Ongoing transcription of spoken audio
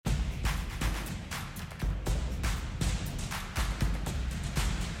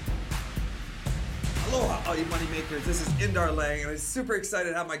Aloha, all you money makers. This is Indar Lang, and I'm super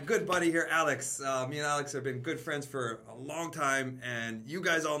excited to have my good buddy here, Alex. Me and Alex have been good friends for a long time, and you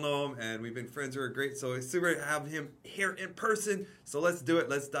guys all know him, and we've been friends who are great, so it's super to have him here in person. So let's do it.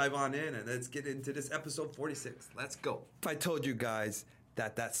 Let's dive on in, and let's get into this episode 46. Let's go. If I told you guys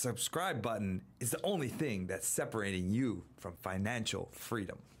that subscribe button is the only thing that's separating you from financial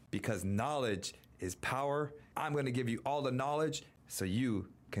freedom, because knowledge is power. I'm going to give you all the knowledge so you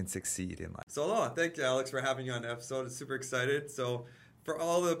can succeed in life. So aloha, thank you, Alex, for having you on the episode. I'm super excited. So for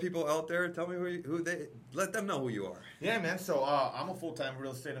all the people out there, tell me let them know who you are. Yeah, man. So I'm a full-time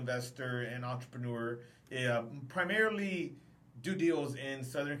real estate investor and entrepreneur. Primarily do deals in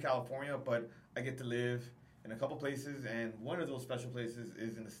Southern California, but I get to live in a couple places, and one of those special places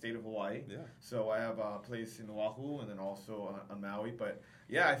is in the state of Hawaii. Yeah. So I have a place in Oahu and then also on Maui. But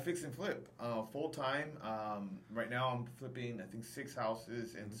yeah, I fix and flip full time. Right now I'm flipping, I think, 6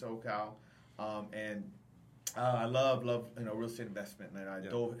 houses in SoCal, and I love real estate investment. And I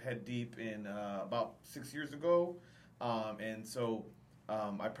dove head deep in about 6 years ago, and so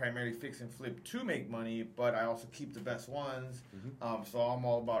I primarily fix and flip to make money, but I also keep the best ones. So I'm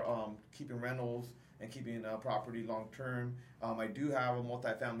all about keeping rentals and keeping property long term. I do have a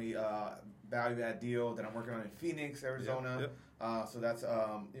multifamily value add deal that I'm working on in Phoenix, Arizona. So that's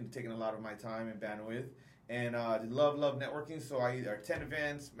taking a lot of my time and bandwidth. And love networking. So I either attend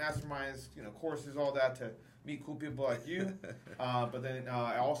events, masterminds, courses, all that to meet cool people like you. But then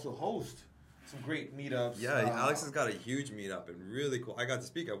I also host some great meetups. Yeah, Alex has got a huge meetup and really cool. I got to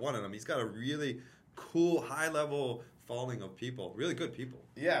speak at one of them. He's got a really cool, high level following of people, really good people.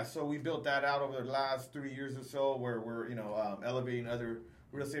 Yeah, so we built that out over the last 3 years or so, where we're elevating other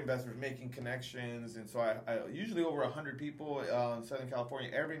real estate investors, making connections, and so I usually over 100 people in Southern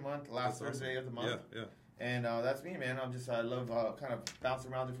California every month, last Thursday of the month. Yeah. And that's me, man. I love kind of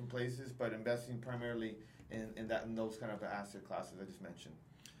bouncing around different places, but investing primarily in those kind of asset classes I just mentioned.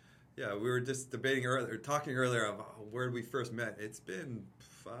 Yeah, we were just talking earlier about where we first met. It's been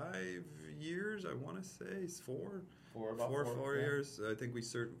 5 years, I want to say. 4 years. I think we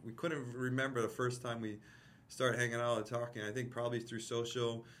couldn't remember the first time we started hanging out and talking. I think probably through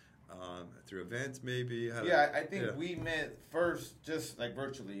social, through events maybe. I think we met first just like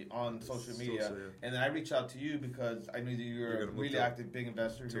virtually on social media. And then I reached out to you because I knew that you were a really active big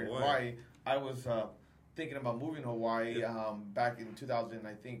investor here in Hawaii. I was thinking about moving to Hawaii back in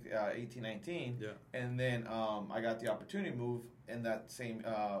 18, 19. Yeah. And then I got the opportunity to move in that same,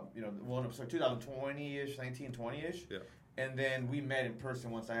 2020-ish, 19, 20-ish. Yeah. And then we met in person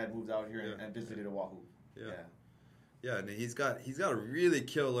once I had moved out here and visited Oahu. Yeah, and he's got a really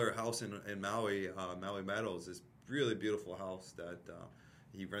killer house in Maui, Maui Meadows. This really beautiful house that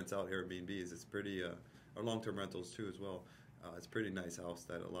he rents out Airbnbs. It's pretty, or long-term rentals too as well. It's a pretty nice house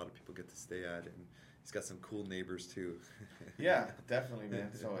that a lot of people get to stay at, and he's got some cool neighbors too. Yeah, definitely,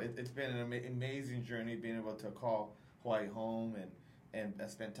 man. So it's been an amazing journey being able to call Hawaii home and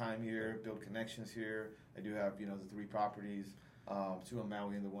spend time here, build connections here. I do have the 3 properties, 2 in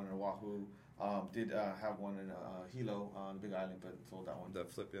Maui and the 1 in Oahu. Did have one in Hilo on the Big Island, but sold that one. That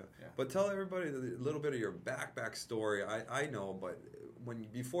flip, yeah. But tell everybody a little bit of your back story. I know, but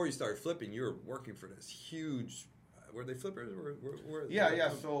before you started flipping, you were working for this huge. Were they flippers?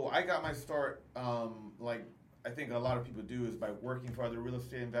 So I got my start, like I think a lot of people do, is by working for other real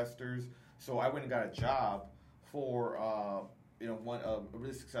estate investors. So I went and got a job for a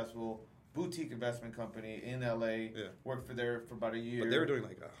really successful boutique investment company in LA. Yeah. Worked for about a year. But they were doing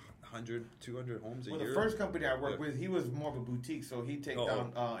like 100, 200 homes a year. Well, the first company I worked with, he was more of a boutique, so he'd take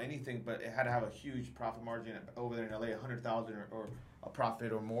down anything, but it had to have a huge profit margin over there in LA, 100,000 or a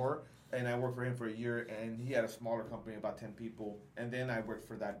profit or more. And I worked for him for a year, and he had a smaller company, about 10 people. And then I worked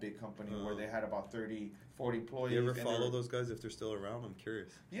for that big company where they had about 30, 40 employees. You ever follow those guys if they're still around? I'm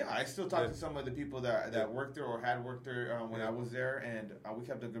curious. Yeah, I still talk to some of the people that worked there or had worked there when I was there, and we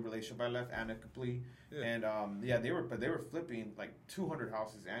kept a good relationship. I left amicably, and they were flipping like 200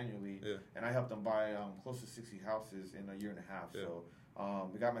 houses annually, and I helped them buy close to 60 houses in a year and a half. Yeah. So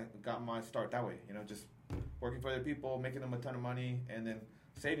we got my start that way. Just working for other people, making them a ton of money, and then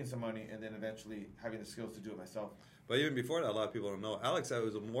saving some money, and then eventually having the skills to do it myself. But even before that, a lot of people don't know. Alex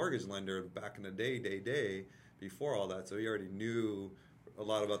was a mortgage lender back in the day, before all that, so he already knew a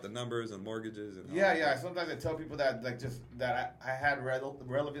lot about the numbers and mortgages. And Sometimes I tell people that I had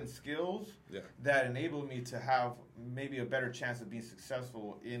relevant skills that enabled me to have maybe a better chance of being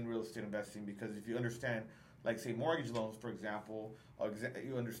successful in real estate investing, because if you understand, like, say, mortgage loans, for example,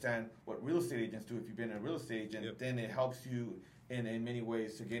 you understand what real estate agents do if you've been a real estate agent, then it helps you in many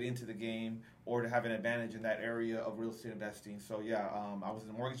ways to get into the game or to have an advantage in that area of real estate investing. So I was in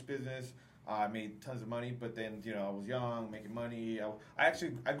the mortgage business. I made tons of money, but then I was young, making money.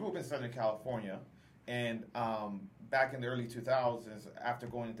 I grew up in Southern California, and back in the early 2000s, after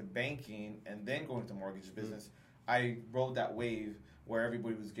going into banking and then going into mortgage business, I rode that wave where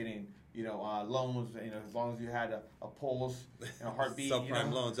everybody was getting loans. As long as you had a pulse and a heartbeat.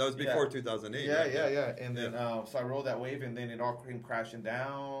 Subprime loans. That was before 2008. Yeah, right? Yeah. And then so I rode that wave, and then it all came crashing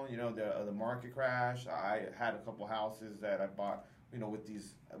down. The market crash. I had a couple houses that I bought.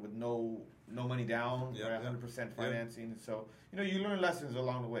 With no money down, 100% financing. So you learn lessons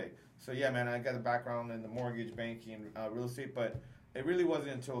along the way. So yeah, man, I got a background in the mortgage banking, real estate, but it really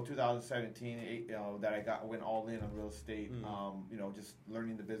wasn't until 2017 that I went all in on real estate. Just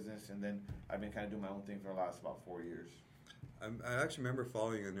learning the business, and then I've been kind of doing my own thing for the last about 4 years. I actually remember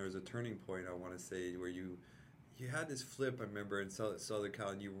following, and there was a turning point, I want to say, where you had this flip, I remember, in Southern Cal,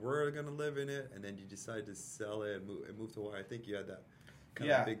 and you were going to live in it, and then you decided to sell it and move to Hawaii. I think you had that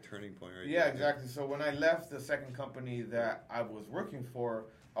kind of big turning point, right? Yeah, exactly. So when I left the second company that I was working for,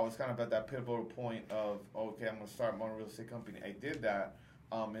 I was kind of at that pivotal point of, okay, I'm going to start my own real estate company. I did that,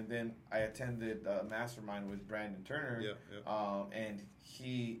 and then I attended a mastermind with Brandon Turner, and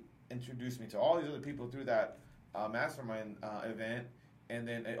he introduced me to all these other people through that mastermind event, and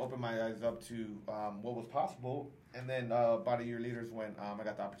then it opened my eyes up to what was possible. And then about a year later is when I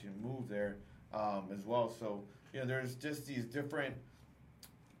got the opportunity to move there as well. So there's just these different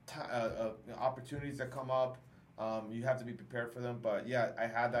opportunities that come up. You have to be prepared for them. But yeah, I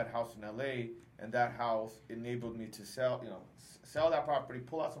had that house in LA, and that house enabled me to sell that property,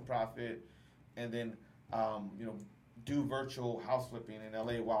 pull out some profit, and then do virtual house flipping in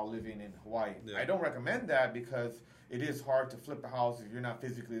LA while living in Hawaii. Yeah. I don't recommend that because it is hard to flip a house if you're not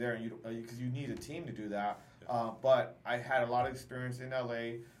physically there, and because you need a team to do that. Yeah. But I had a lot of experience in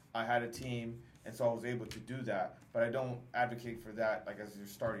LA. I had a team, and so I was able to do that. But I don't advocate for that as you're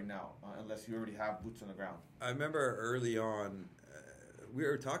starting out, unless you already have boots on the ground. I remember early on, we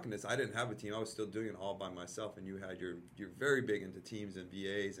were talking this. I didn't have a team. I was still doing it all by myself, and you're very big into teams and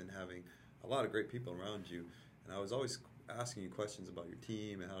VAs and having a lot of great people around you. And I was always asking you questions about your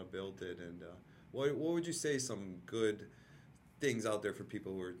team and how to build it. And what would you say some good things out there for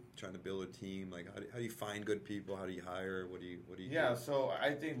people who are trying to build a team? Like, how do you find good people? How do you hire? What do you do? So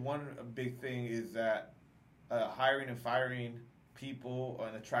I think one big thing is that hiring and firing people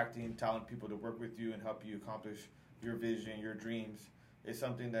and attracting talented people to work with you and help you accomplish your vision, your dreams, is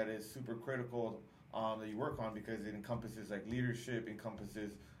something that is super critical that you work on, because it encompasses leadership,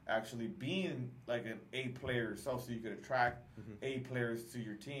 encompasses actually being an A player yourself, so you could attract A players to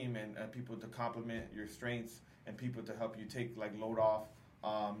your team and people to complement your strengths and people to help you take load off.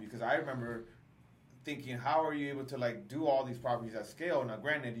 Because I remember thinking, how are you able to do all these properties at scale? Now,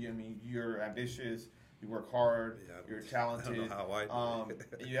 granted, you're ambitious, you work hard, you're talented. I don't know how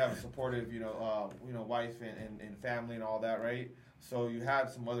you have a supportive, wife and family and all that, right? So you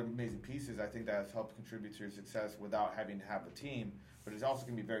have some other amazing pieces. I think that has helped contribute to your success without having to have a team. But it's also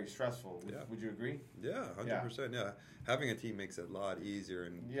going to be very stressful. Would you agree? Yeah, 100%. Yeah. Having a team makes it a lot easier.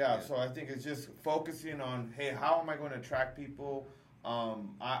 So I think it's just focusing on, hey, how am I going to attract people?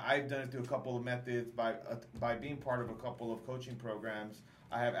 I've done it through a couple of methods. By being part of a couple of coaching programs,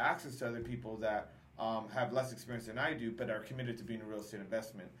 I have access to other people that have less experience than I do, but are committed to being a real estate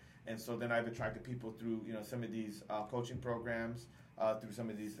investment. And so then I've attracted people through some of these coaching programs, through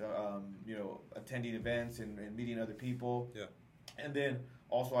some of these attending events and meeting other people. Yeah. And then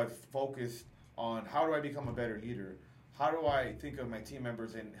also I've focused on, how do I become a better leader? How do I think of my team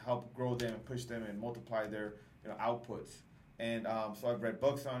members and help grow them and push them and multiply their outputs? And so I've read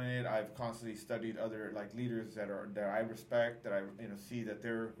books on it. I've constantly studied other leaders that I respect, that I see that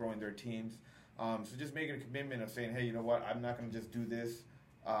they're growing their teams. So just making a commitment of saying, hey, you know what? I'm not going to just do this.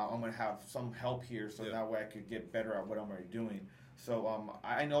 I'm going to have some help here, so that way I could get better at what I'm already doing. So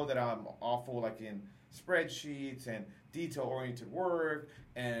I know that I'm awful in spreadsheets and detail-oriented work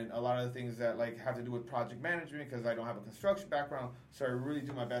and a lot of the things that have to do with project management, because I don't have a construction background. So I really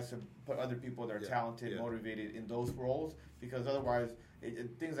do my best to put other people that are talented, motivated in those roles, because otherwise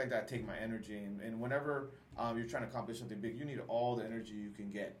things like that take my energy. And whenever you're trying to accomplish something big, you need all the energy you can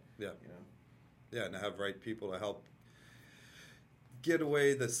get. Yeah, and to have right people to help get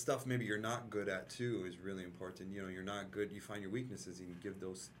away the stuff maybe you're not good at too is really important. You're not good, you find your weaknesses, you can give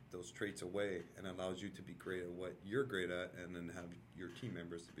those traits away, and it allows you to be great at what you're great at, and then have your team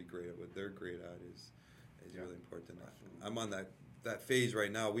members to be great at what they're great at is really important. Absolutely. I'm on that phase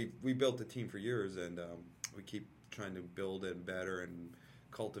right now. We built the team for years, and we keep trying to build it better and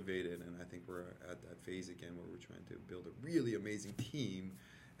cultivate it, and I think we're at that phase again where we're trying to build a really amazing team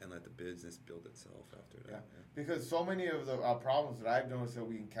and let the business build itself after that. Yeah. Because so many of the problems that I've noticed that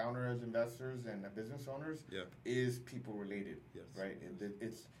we encounter as investors and business owners is people related, right?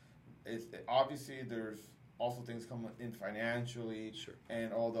 It's obviously there's also things come in financially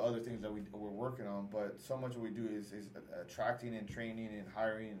and all the other things that we're working on, but so much what we do is attracting and training and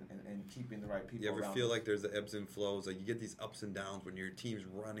hiring and keeping the right people. You ever around feel us. like there's the ebbs and flows, like you get these ups and downs when your team's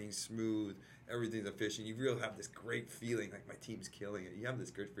running smooth, everything's efficient, you really have this great feeling like my team's killing it, you have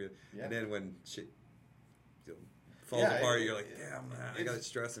this great feeling, and then when shit falls apart, you're like, damn, I gotta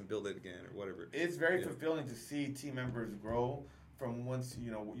stress and build it again or whatever. It's very fulfilling to see team members grow from once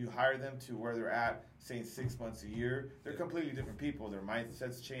you hire them to where they're at, say 6 months, a year. They're completely different people. Their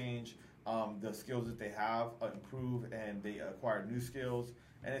mindsets change, the skills that they have improve, and they acquire new skills,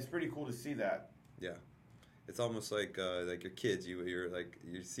 and it's pretty cool to see that. Yeah, it's almost like your kids. You're like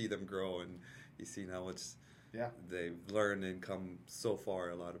you see them grow, and you see how much they've learned and come so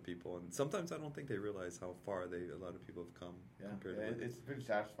far. A lot of people, and sometimes I don't think they realize how far a lot of people have come. Compared to it's pretty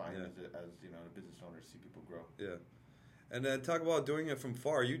satisfying as a business owner to see people grow. Yeah. And then talk about doing it from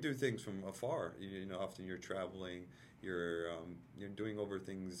far. You do things from afar. Often you're traveling. You're doing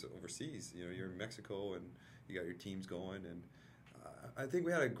things overseas. You're in Mexico and you got your teams going. And I think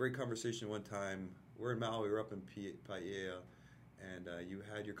we had a great conversation one time. We're in Maui. We're up in Paia, and you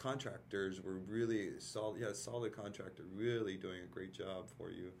had your contractors were really solid. You had a solid contractor, really doing a great job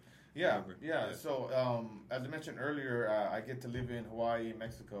for you. Yeah. So as I mentioned earlier, I get to live in Hawaii,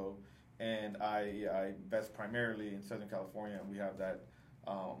 Mexico. And I invest primarily in Southern California, and we have that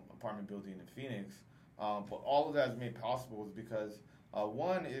apartment building in Phoenix. But all of that is made possible is because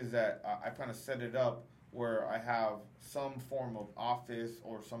one is that I kind of set it up where I have some form of office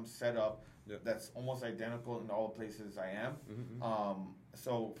or some setup that's almost identical in all the places I am. Mm-hmm.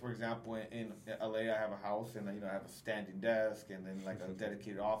 So, for example, in LA, I have a house, and I have a standing desk, and then like a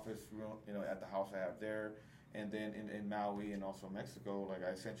dedicated office room. At the house I have there. And then in Maui and also Mexico, like I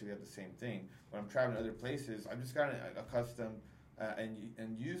essentially have the same thing. When I'm traveling to other places, I'm just kind of accustomed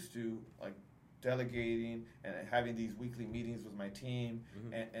and used to like delegating and having these weekly meetings with my team,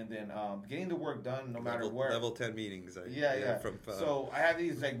 and then getting the work done no matter where. Level 10 meetings. So I have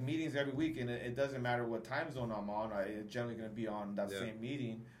these like meetings every week, and it doesn't matter what time zone I'm on. I'm generally going to be on that same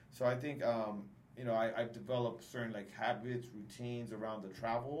meeting. So I think I've developed certain like habits, routines around the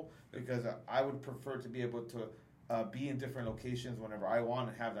travel because I would prefer to be able to be in different locations whenever I want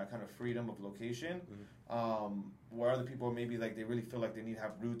and have that kind of freedom of location. Where other people maybe like they really feel like they need to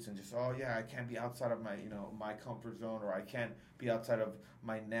have roots and just I can't be outside of my my comfort zone, or I can't be outside of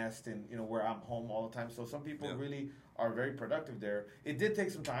my nest and where I'm home all the time. So some people really are very productive there. It did take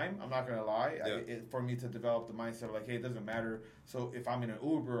some time, I'm not gonna lie, for me to develop the mindset of like, hey, it doesn't matter. So if I'm in an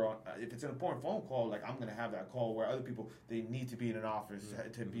Uber, or if it's an important phone call, like I'm gonna have that call. Where other people, they need to be in an office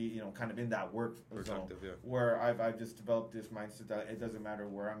to be kind of in that work zone. Where I've just developed this mindset that it doesn't matter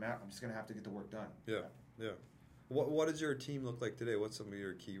where I'm at, I'm just gonna have to get the work done. What does your team look like today? What's some of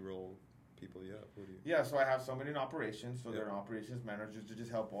your key role people you have? So I have somebody in operations. So they're an operations managers to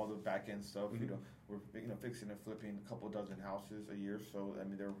just help all the back end stuff. We're fixing and flipping a couple dozen houses a year. So I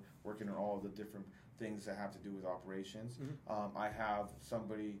mean they're working on all the different things that have to do with operations. I have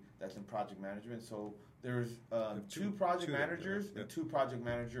somebody that's in project management. So there's two project managers and two project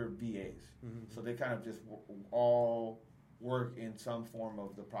manager VAs. So they kind of just all work in some form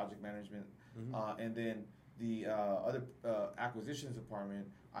of the project management. And then the other acquisitions department,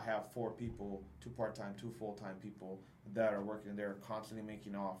 I have 4 people, 2 part-time, 2 full-time people that are working there, constantly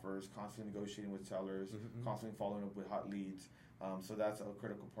making offers, constantly negotiating with sellers, constantly following up with hot leads. So that's a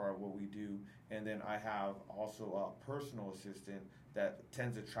critical part of what we do. And then I have also a personal assistant that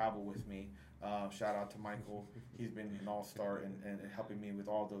tends to travel with me. Shout out to Michael. He's been an all-star and helping me with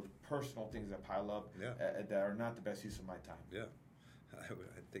all the personal things that pile up that are not the best use of my time. Yeah.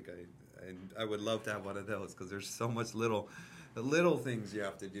 I think I would love to have one of those because there's so much little things you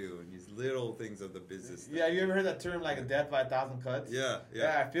have to do and these little things of the business. Yeah, you ever heard that term like a death by 1,000 cuts? Yeah.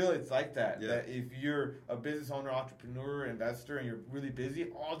 I feel it's like that. Yeah. That if you're a business owner, entrepreneur, investor, and you're really busy,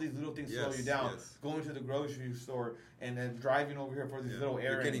 all these little things slow you down. Going to the grocery store and then driving over here for these little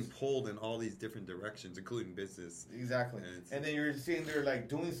errands. You're getting pulled in all these different directions, including business. Exactly. And then you're sitting there like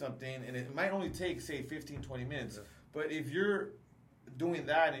doing something, and it might only take, say, 15, 20 minutes. Yeah. But if you're doing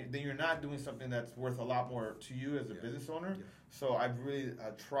that, then you're not doing something that's worth a lot more to you as a business owner. Yeah. So I've really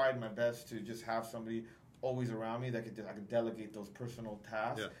tried my best to just have somebody always around me that I could delegate those personal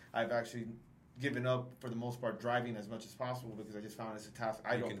tasks. Yeah. I've actually given up for the most part driving as much as possible because I just found it's a task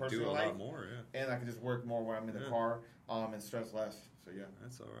I don't personally like. You can do a lot more, and I can just work more when I'm in the car and stress less. So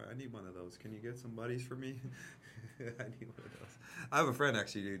that's all right. I need one of those. Can you get some buddies for me? I need one of those. I have a friend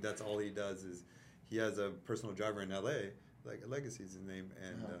actually, dude. That's all he does is he has a personal driver in L.A. Like Legacy is his name,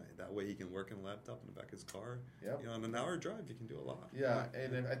 and that way he can work on a laptop in the back of his car. Yep. You know, on an hour drive, you can do a lot. Yeah,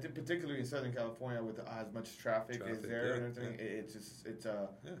 and I think particularly in Southern California with as much traffic is there and everything,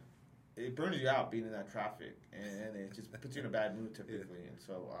 it burns you out being in that traffic, and it just puts you in a bad mood typically. And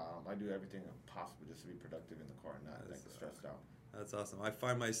so I do everything possible just to be productive in the car and not like stressed out. That's awesome. I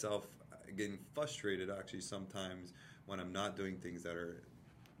find myself getting frustrated actually sometimes when I'm not doing things that are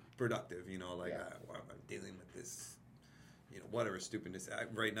productive. You know, like I'm dealing with this. You know, whatever stupidness.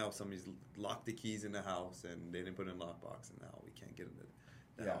 Right now, somebody's locked the keys in the house and they didn't put it in lockbox, and now we can't get into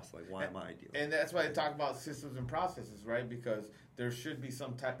the house. Like, why am I dealing? And that's why I talk about systems and processes, right? Because there should be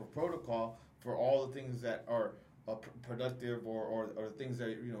some type of protocol for all the things that are productive or things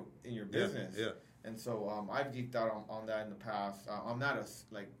that you know in your business. Yeah. And so I've geeked out on that in the past. I'm not a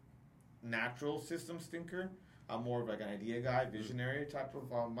natural systems thinker. I'm more of like an idea guy, visionary type of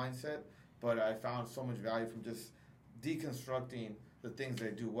mindset. But I found so much value from just deconstructing the things that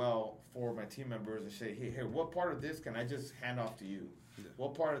I do well for my team members and say, hey, what part of this can I just hand off to you? Yeah.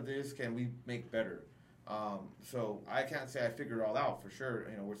 What part of this can we make better? So I can't say I figured it all out for sure.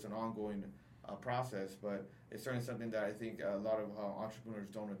 You know, it's an ongoing process, but it's certainly something that I think a lot of entrepreneurs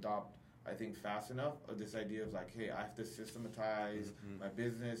don't adopt, I think, fast enough. This idea of like, hey, I have to systematize my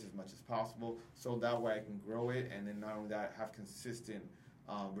business as much as possible so that way I can grow it, and then not only that, have consistent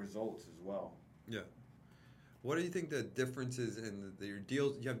results as well. Yeah. What do you think the differences in your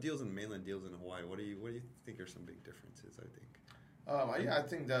deals? You have deals in the mainland, deals in Hawaii. What do you think are some big differences? I think. I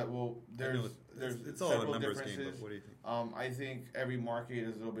think that there's all several a numbers differences. game, but what do you think? I think every market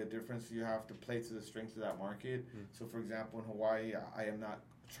is a little bit different, so you have to play to the strengths of that market. So, for example, in Hawaii, I am not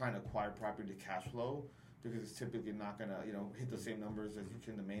trying to acquire property to cash flow because it's typically not going to hit the same numbers as you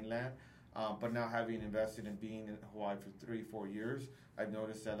can in the mainland. But now having invested and being in Hawaii for 3-4 years, I've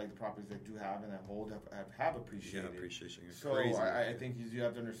noticed that like the properties I do have and I hold have appreciated. Yeah, appreciation is so crazy. I think you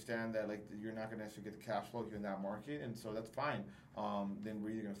have to understand that like you're not going to necessarily get the cash flow here in that market, and so that's fine. Then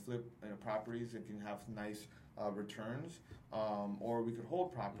we're either going to flip properties that can have nice returns, or we could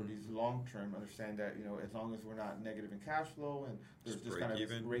hold properties long term. Understand that as long as we're not negative in cash flow and there's just kind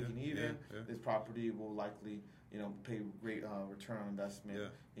of breaking even, this property will likely pay great return on investment,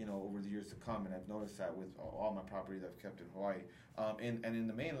 over the years to come. And I've noticed that with all my properties I've kept in Hawaii. And in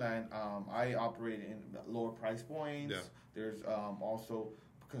the mainland, I operate in lower price points. Yeah. There's also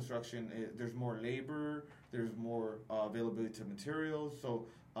construction. There's more labor. There's more availability to materials. So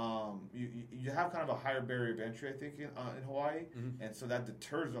you have kind of a higher barrier of entry, I think, in Hawaii. And so that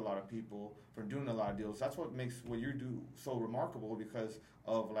deters a lot of people from doing a lot of deals. That's what makes what you do so remarkable, because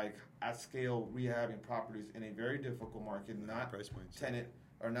of like at scale rehabbing properties in a very difficult market, not price points, tenant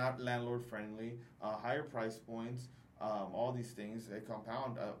or not landlord friendly, higher price points, all these things they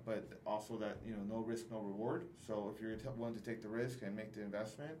compound, but also that no risk, no reward. So if you're willing to take the risk and make the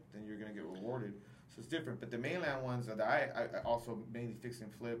investment, then you're going to get rewarded. So it's different. But the mainland ones that I also mainly fix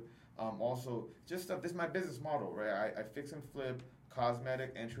and flip. Also, just stuff. This is my business model, right? I fix and flip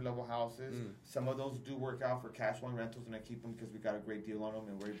cosmetic entry-level houses. Some of those do work out for cash flowing rentals, and I keep them because we got a great deal on them,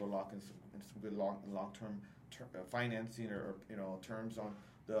 and we're able to lock in some good long-term financing or terms on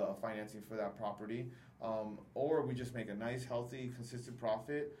the financing for that property. Or we just make a nice, healthy, consistent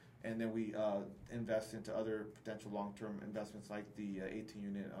profit, and then we invest into other potential long-term investments like the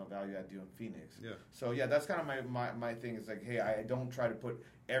 18-unit value-add deal in Phoenix. Yeah. So yeah, that's kind of my thing. Is like, hey, I don't try to put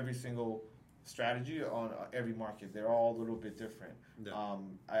every single strategy on every market. They're all a little bit different. Yeah.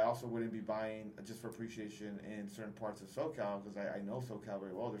 I also wouldn't be buying just for appreciation in certain parts of SoCal, because I know SoCal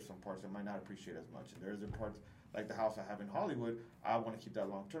very well. There's some parts that might not appreciate as much, and there's parts like the house I have in Hollywood. I want to keep that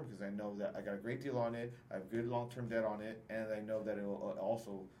long term because I know that I got a great deal on it. I have good long term debt on it, and I know that it will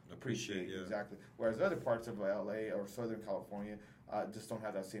also appreciate. Yeah. Exactly. Whereas other parts of LA or Southern California just don't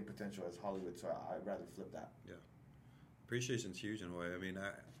have that same potential as Hollywood. So I'd rather flip that. Yeah, appreciation's huge in a way. I mean,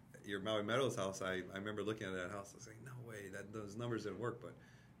 your Maui Meadows house, I remember looking at that house. I was like, no way, those numbers didn't work. But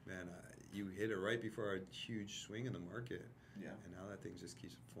man, you hit it right before a huge swing in the market. Yeah. And now that thing just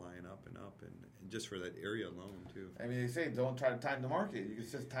keeps flying up and up, and just for that area alone too. I mean, they say don't try to time the market. You can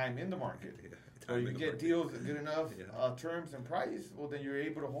just time in the market. So you get deals at good enough terms and price. Well, then you're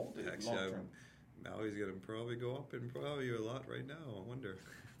able to hold it long term. Maui's going to probably go up and probably a lot right now. I wonder if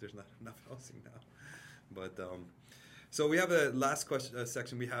there's not enough housing now. But so we have a last question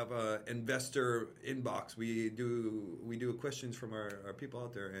section. We have investor inbox. We do questions from our people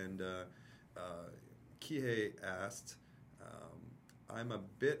out there, and Kihei asked, I'm a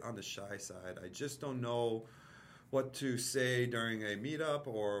bit on the shy side. I just don't know what to say during a meetup,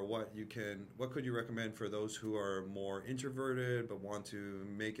 or what could you recommend for those who are more introverted but want to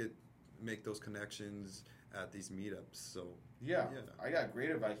make those connections at these meetups? So yeah. I got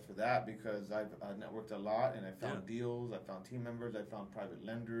great advice for that because I've networked a lot and I found deals, I found team members, I found private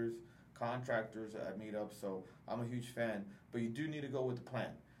lenders, contractors at meetups. So I'm a huge fan, but you do need to go with the plan.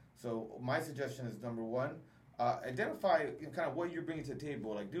 So my suggestion is, number one, identify kind of what you're bringing to the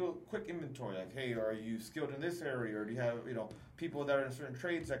table. Like, do a quick inventory. Like, hey, are you skilled in this area, or do you have people that are in certain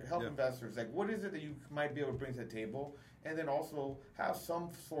trades that can help investors? Like, what is it that you might be able to bring to the table? And then also have some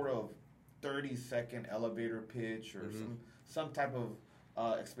sort of 30-second elevator pitch or some type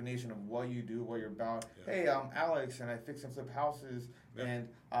of explanation of what you do, what you're about. Yeah. Hey, I'm Alex, and I fix and flip houses, and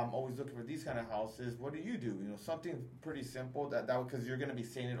I'm always looking for these kind of houses. What do? Something pretty simple that because you're going to be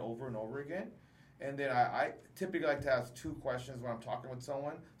saying it over and over again. And then I typically like to ask 2 questions when I'm talking with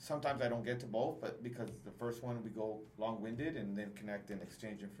someone. Sometimes I don't get to both, but because the first one we go long-winded and then connect and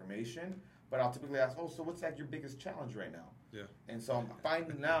exchange information. But I'll typically ask, so what's like your biggest challenge right now? Yeah. And so I'm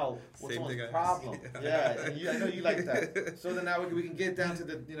finding now what's someone's problem. And I know you like that. So then now we can get down to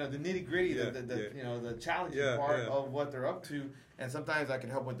the nitty-gritty, the challenging part of what they're up to. And sometimes I can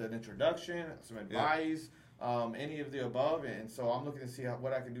help with an introduction, some advice. Any of the above, and so I'm looking to see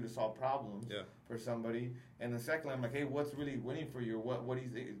what I can do to solve problems for somebody. And then secondly, I'm like, hey, what's really winning for you? What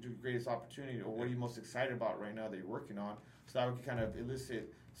is the greatest opportunity, or what are you most excited about right now that you're working on? So that we can kind of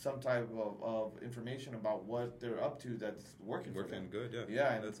elicit some type of information about what they're up to that's working for them. Good,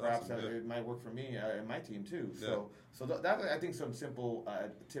 and that's perhaps awesome, it might work for me and my team too. So that I think some simple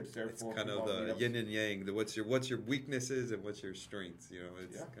tips there. It's for kind of the yin and yang. What's your weaknesses and what's your strengths?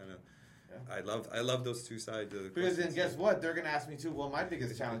 It's kind of. I love those 2 sides of the because then guess what? They're gonna ask me too. Well, my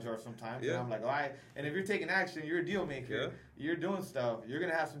biggest challenge are sometimes, and I'm like, all right. And if you're taking action, you're a deal maker. You're doing stuff. You're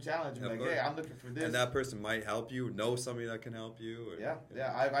gonna have some challenge. You're like, hey, I'm looking for this. And that person might help you. Know somebody that can help you.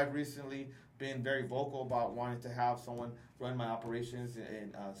 I've recently been very vocal about wanting to have someone run my operations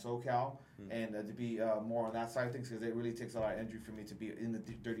in SoCal and to be more on that side of things because it really takes a lot of energy for me to be in the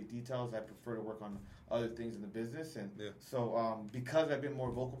dirty details. I prefer to work on other things in the business, and so because I've been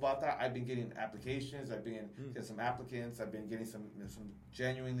more vocal about that, I've been getting applications. I've been getting some applicants. I've been getting some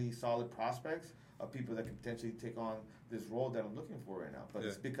genuinely solid prospects of people that can potentially take on this role that I'm looking for right now. But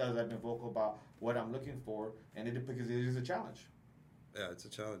it's because I've been vocal about what I'm looking for, and because it is a challenge. Yeah, it's a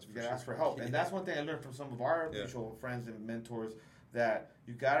challenge. You gotta ask for help, and that's one thing I learned from some of our mutual friends and mentors, that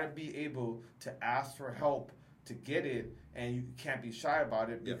you gotta be able to ask for help to get it, and you can't be shy about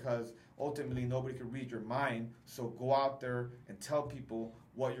it because ultimately nobody can read your mind. So go out there and tell people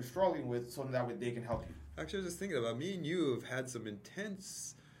what you're struggling with, so that way they can help you. Actually, I was just thinking about me and you have had some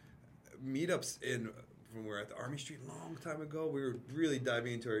intense meetups when we were at the Army Street a long time ago. We were really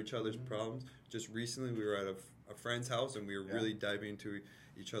diving into each other's problems. Just recently, we were at a friend's house, and we were really diving into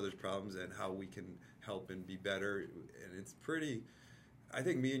each other's problems and how we can help and be better. And it's pretty. I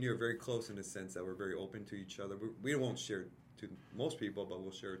think me and you are very close in the sense that we're very open to each other. We won't share to most people, but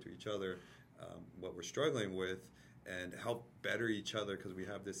we'll share to each other what we're struggling with and help better each other, because we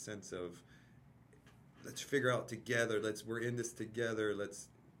have this sense of let's figure out together. We're in this together.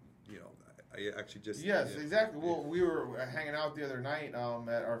 I actually just exactly. Well, we were hanging out the other night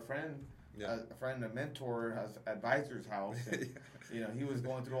at our friend. A friend, a mentor, has advisor's house. And, he was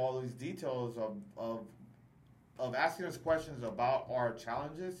going through all these details of asking us questions about our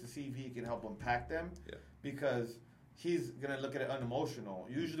challenges to see if he can help unpack them. Because he's gonna look at it unemotional.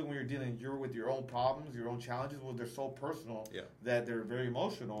 Usually, when you're with your own problems, your own challenges. Well, they're so personal that they're very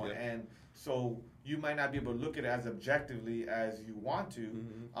emotional, and so you might not be able to look at it as objectively as you want to.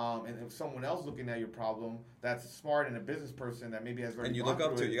 And if someone else looking at your problem that's smart and a business person that maybe has you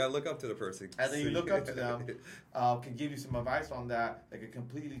gotta look up to the person, and then you look up to them, can give you some advice on that can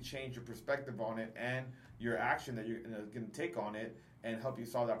completely change your perspective on it and your action that you're going to take on it, and help you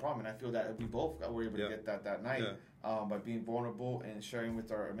solve that problem. And I feel that we both were able to get that night by being vulnerable and sharing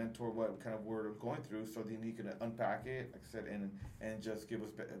with our mentor what kind of we're going through, so then he can unpack it, like I said, and just give us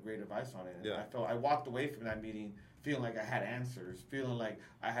great advice on it. And I walked away from that meeting feeling like I had answers, feeling like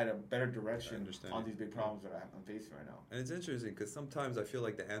I had a better direction on these big problems that I'm facing right now. And it's interesting because sometimes I feel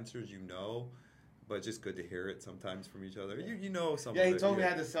like the answers but it's just good to hear it sometimes from each other. You know something. Yeah, he told me I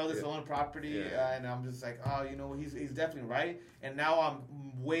had to sell this one property, and I'm just like, he's definitely right. And now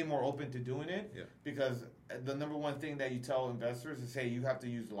I'm way more open to doing it because the number one thing that you tell investors is, hey, you have to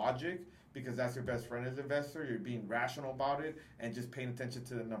use logic because that's your best friend as an investor. You're being rational about it and just paying attention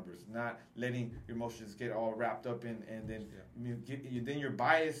to the numbers, not letting your emotions get all wrapped up in, and then then you're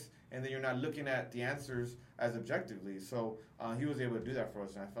biased, and then you're not looking at the answers as objectively. So he was able to do that for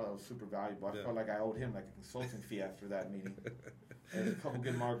us, and I felt it was super valuable. I felt like I owed him like a consulting fee after that meeting. And a couple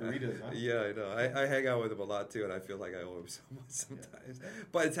good margaritas, huh? Yeah, I know. I hang out with him a lot too, and I feel like I owe him so much sometimes. Yeah.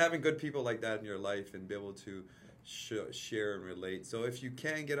 But it's having good people like that in your life and be able to share and relate. So if you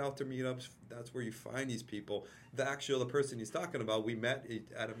can get out to meetups, that's where you find these people. The person he's talking about, we met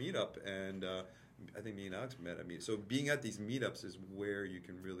at a meetup, and I think me and Alex met at a meetup. So being at these meetups is where you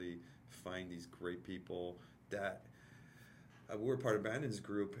can really find these great people that. We're part of Brandon's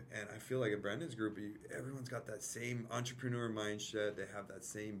group, and I feel like in Brandon's group, everyone's got that same entrepreneur mindset. They have that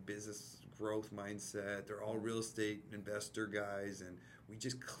same business growth mindset. They're all real estate investor guys, and we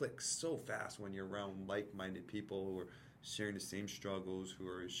just click so fast when you're around like-minded people who are sharing the same struggles, who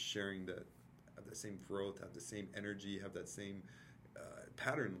are sharing have the same growth, have the same energy, have that same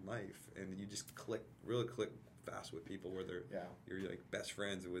pattern in life, and you just really click fast with people where you're like best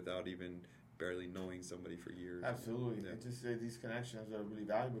friends without even barely knowing somebody for years. Absolutely. Yeah. And just these connections are really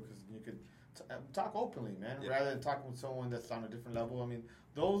valuable because you could talk openly, man, Yeah. rather than talking with someone that's on a different level. I mean,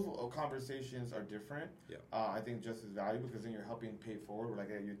 those conversations are different. Yeah. I think just as valuable because then you're helping pay forward. Like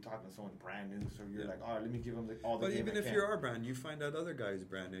you're talking to someone brand new, so you're like, all right, let me give them all the. But even if you are brand, you find out other guys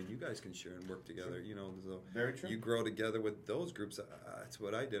brand new, and you guys can share and work together. Sure. You know, so very true. You grow together with those groups. That's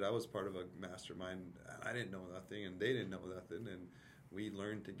what I did. I was part of a mastermind. I didn't know nothing, and they didn't know nothing, and we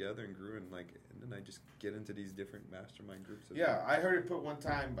learned together and grew, and then I just get into these different mastermind groups. Yeah, I heard it put one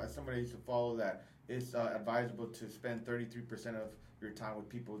time by somebody I used to follow that it's advisable to spend 33% of your time with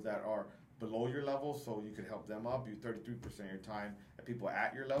people that are below your level, so you could help them up. You 33% of your time at people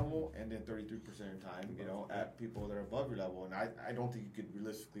at your level, and then 33% of your time, at people that are above your level. And I don't think you could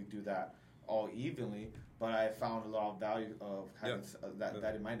realistically do that all evenly, but I found a lot of value of having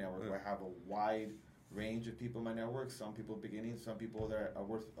that in my network, where I have a wide range of people in my network. Some people beginning, some people that are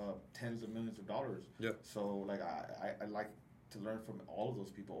worth tens of millions of dollars. Yeah. So I like to learn from all of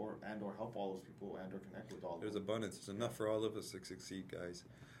those people, or help all those people, or connect with all. There's abundance. There's enough for all of us to succeed, guys.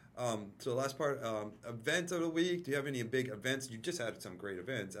 So the last part, event of the week. Do you have any big events? You just had some great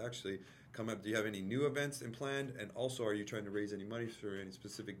events actually come up. Do you have any new events in plan? And also, are you trying to raise any money for any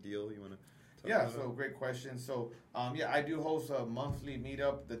specific deal you want to? Yeah. So great question. So I do host a monthly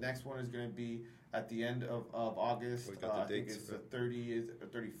meetup. The next one is going to be at the end of August. I think it's the 30th or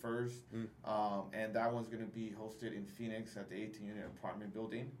 31st. And that one's going to be hosted in Phoenix at the 18-unit apartment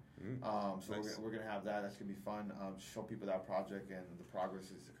building. So nice. we're going to have that. That's going to be fun. Show people that project and the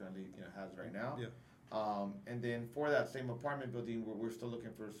progress it currently has right now. Yeah. And then for that same apartment building, we're still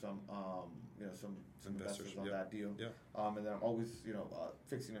looking for some investors on that deal. Yeah. And then I'm always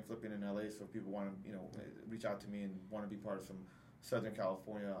fixing and flipping in LA. So if people want to reach out to me and want to be part of some Southern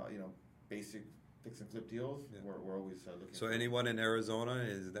California basic fix and flip deals, we're always looking. So anyone in Arizona,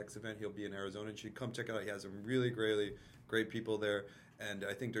 his next event, he'll be in Arizona. You should come check it out. He has some really great people there, and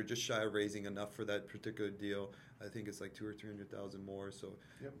I think they're just shy of raising enough for that particular deal. I think it's like $200,000 or $300,000 more. So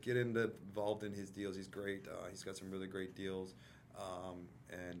get involved in his deals. He's great. He's got some really great deals,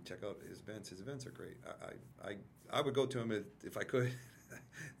 and check out his events. His events are great. I would go to him if I could.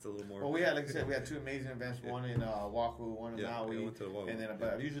 It's a little more. Well, like I said, we had two amazing events. One in Oahu, one in Maui, I went to Oahu. And then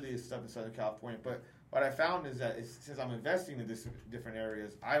but usually it's stuff in Southern California. But what I found is that since I'm investing in these different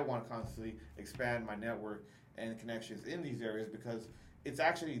areas, I want to constantly expand my network and connections in these areas, because it's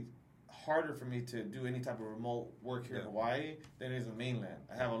actually harder for me to do any type of remote work here in Hawaii than it is in the mainland.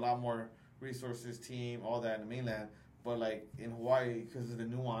 I have a lot more resources, team, all that in the mainland. But like in Hawaii, because of the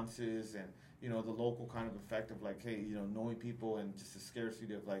nuances and the local kind of effect of like, hey, knowing people, and just the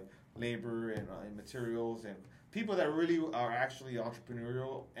scarcity of like labor and materials, and people that really are actually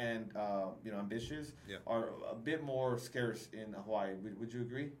entrepreneurial and ambitious are a bit more scarce in Hawaii. Would you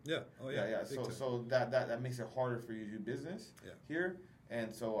agree? Yeah. Oh yeah. Yeah. So that makes it harder for you to do business here.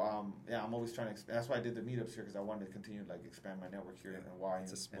 And so I'm always trying to expand. That's why I did the meetups here, because I wanted to continue to expand my network here in Hawaii.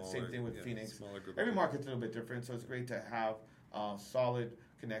 And same thing with Phoenix. Every market's a little bit different, so it's great to have solid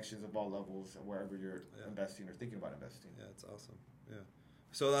connections of all levels wherever you're investing or thinking about investing. Yeah, it's awesome. Yeah.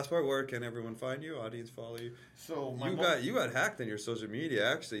 So that's where can everyone find you? Audience follow you? So you got hacked in your social media.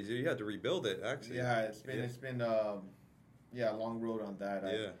 Actually, you had to rebuild it. Actually, it's been a long road on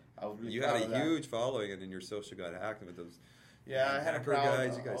that. I was really you had a huge following, and then your social got hacked with those. Yeah, I had a crowd.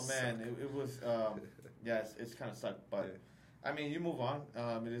 Guys, you guys it was it's kind of sucked, but I mean, you move on.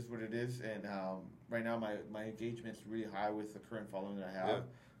 It is what it is, and right now my engagement's really high with the current following that I have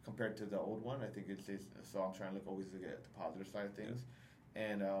compared to the old one. I think it's so I'm trying to look always to get the positive side of things,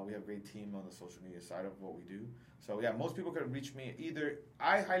 and we have a great team on the social media side of what we do. So yeah, most people can reach me either.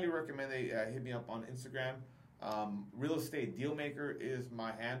 I highly recommend they hit me up on Instagram. Real Estate Dealmaker is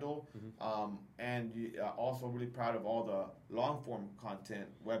my handle, and also really proud of all the long form content,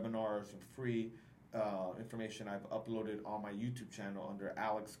 webinars, and free information I've uploaded on my YouTube channel under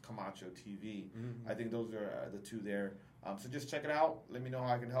Alex Camacho TV. I think those are the two there. So just check it out. Let me know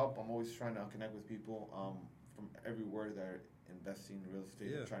how I can help. I'm always trying to connect with people from everywhere that are investing in real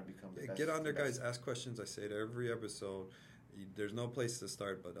estate and trying to become the best. Get on there, guys. Ask questions. I say it every episode. There's no place to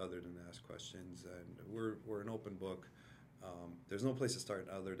start but other than ask questions, and we're an open book. There's no place to start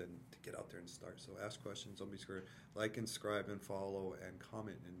other than to get out there and start. So ask questions. Don't be scared. Like and subscribe and follow and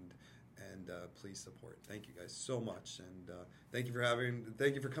comment and please support. Thank you guys so much, and thank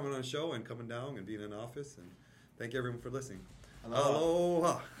you for coming on the show and coming down and being in office, and thank you everyone for listening.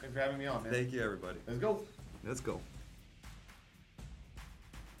 Aloha. Thanks for having me on, man. Thank you, everybody. Let's go. Let's go.